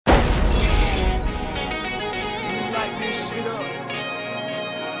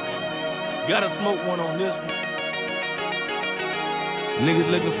Gotta smoke one on this one. Niggas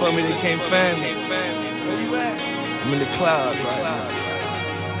looking for me, they can't find me. Where you at? I'm in the clouds right now.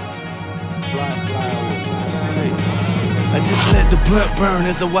 Fly over. Hey. I just let the blunt burn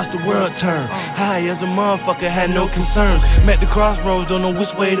as I watch the world turn. High as a motherfucker, had no concerns. Met the crossroads, don't know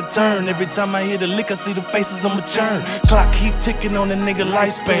which way to turn. Every time I hear the lick, I see the faces on my churn. Clock keep ticking on the nigga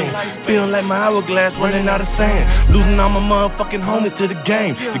lifespan. Feeling like my hourglass running out of sand. Losing all my motherfucking homies to the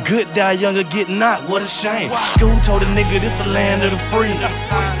game. The good die younger, get knocked, what a shame. School told a nigga this the land of the free.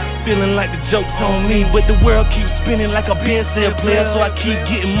 Feeling like the joke's on me, but the world keeps spinning like a Ben said player. So I keep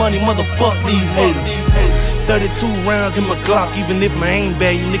getting money, motherfuck these haters. 32 rounds in my Glock, even if my aim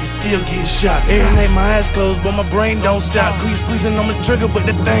bad, you niggas still get shot. Every night my eyes closed, but my brain don't stop. Squeezing on the trigger, but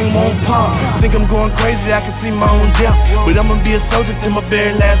the thing won't pop. Think I'm going crazy, I can see my own death. But I'ma be a soldier till my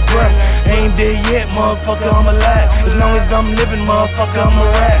very last breath. Ain't dead yet, motherfucker, I'm alive. As long as I'm living, motherfucker, I'm a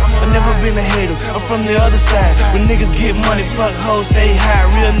rat. I never been a hater, I'm from the other side. When niggas get money, fuck hoes, stay high.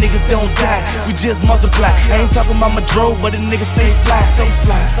 Real niggas don't die, we just multiply. I ain't talking about my drove, but the niggas stay fly.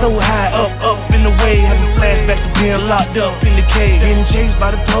 So high, up in the way. Having flashbacks of being locked up in the cage. Getting chased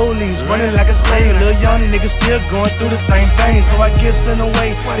by the police, running like a slave. Little young niggas still going through the same thing. So I guess in a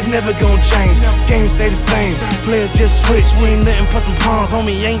way, it's never gonna change. Games stay the same, players just switch. We ain't letting put some palms,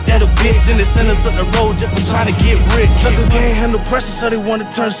 homie, ain't that a bitch? Then they send us up the road just for trying to get rich. Suckers can't handle pressure, so they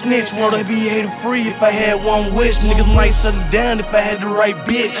wanna turn snitch. World I'd be hater free if I had one wish. Niggas might settle down if I had the right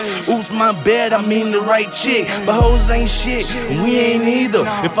bitch. Oops, my bad, I mean the right chick. But hoes ain't shit, and we ain't either.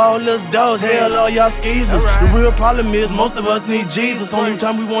 If all us dogs, hell, all y'all skeezers. The real problem is most of us need Jesus. Only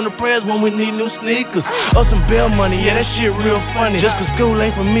time we want to pray is when we need new sneakers or some bail money. Yeah, that shit real funny. Just cause school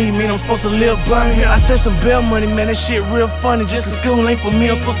ain't for me, mean I'm supposed to live bunny. I said some bail money, man, that shit real funny. Just cause school ain't for me,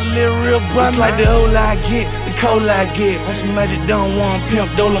 I'm supposed to live real bunny. It's like the old I get, the cold I get. On some magic don't want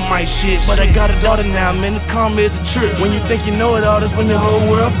pimp Dolomite shit. But I got a daughter now, man, the karma is a trip. When you think you know it all, that's when the whole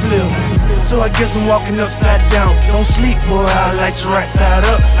world flip. So I guess I'm walking upside down. Don't sleep, boy, I light your right side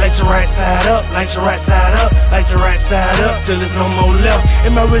up. Light your right side up, light your right side up. Light your right side up till there's no more left.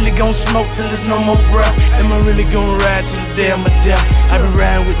 Am I really gon' smoke till there's no more breath? Am I really gon' ride till the day of my death? I be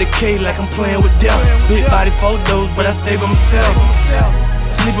riding with the K like I'm playing with death. Big body photos, but I stay by myself.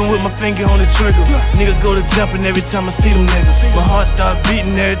 Sleeping with my finger on the trigger. Nigga go to jumping every time I see them niggas. My heart start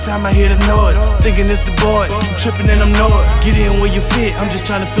beating every time I hear the noise. Thinking it's the boy, I'm tripping and I'm annoyed. Get in where you fit, I'm just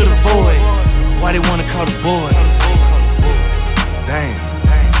trying to fill the void. Why they wanna call the boys? Damn.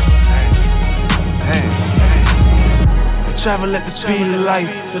 I travel at the speed of life,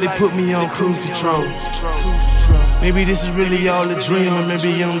 so they put me on cruise control. Maybe this is really all a dream, or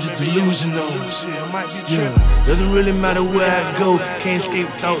maybe I'm just delusional. Yeah, doesn't really matter where I go, can't escape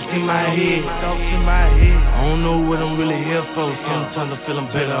thoughts in my head. I don't know what I'm really here for, sometimes I feel I'm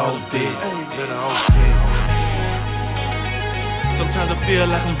better off dead. Sometimes I feel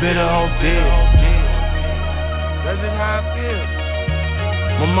like I'm better off dead. That's just how I feel.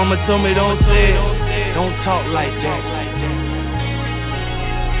 My mama told me don't say it, don't talk like that.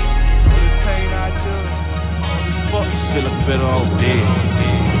 All this pain I took, all this fuck, feel like I'm better off dead.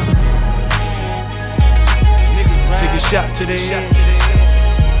 Taking shots to their head.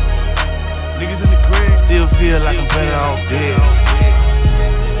 Niggas in the crib, still feel like I'm better off dead.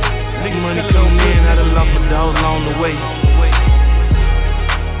 Money coming in, I done lost my dogs along the way.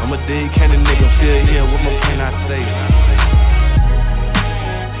 I'm a dead kind of nigga, I'm still here, what more can I say?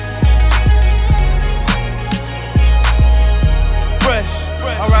 Fresh,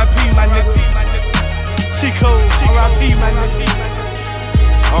 R.I.P. my nigga. Chico, R.I.P. my nigga.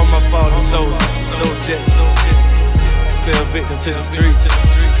 All my fallen soldiers, fell victim to the streets.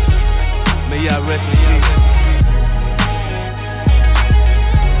 May y'all rest in peace.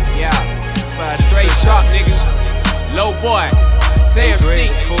 Yeah, straight chop niggas. Low boy. Sam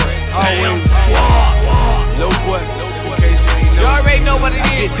Sneak, always squad. Low boy, you already know what it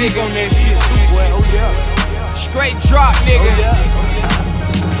is, nigga. On that shit too, boy. Oh yeah. Straight drop, nigga. Oh,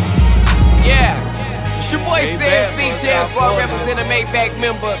 yeah. It's your boy Sam Sneak, Jam Squad representing Maybach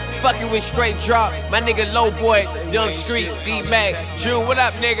member. Fucking with straight drop. My nigga Low Boy, Young Streets, D-Mac. June, what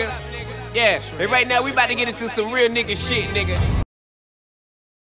up, nigga? Yeah. And right now we about to get into some real nigga shit, nigga.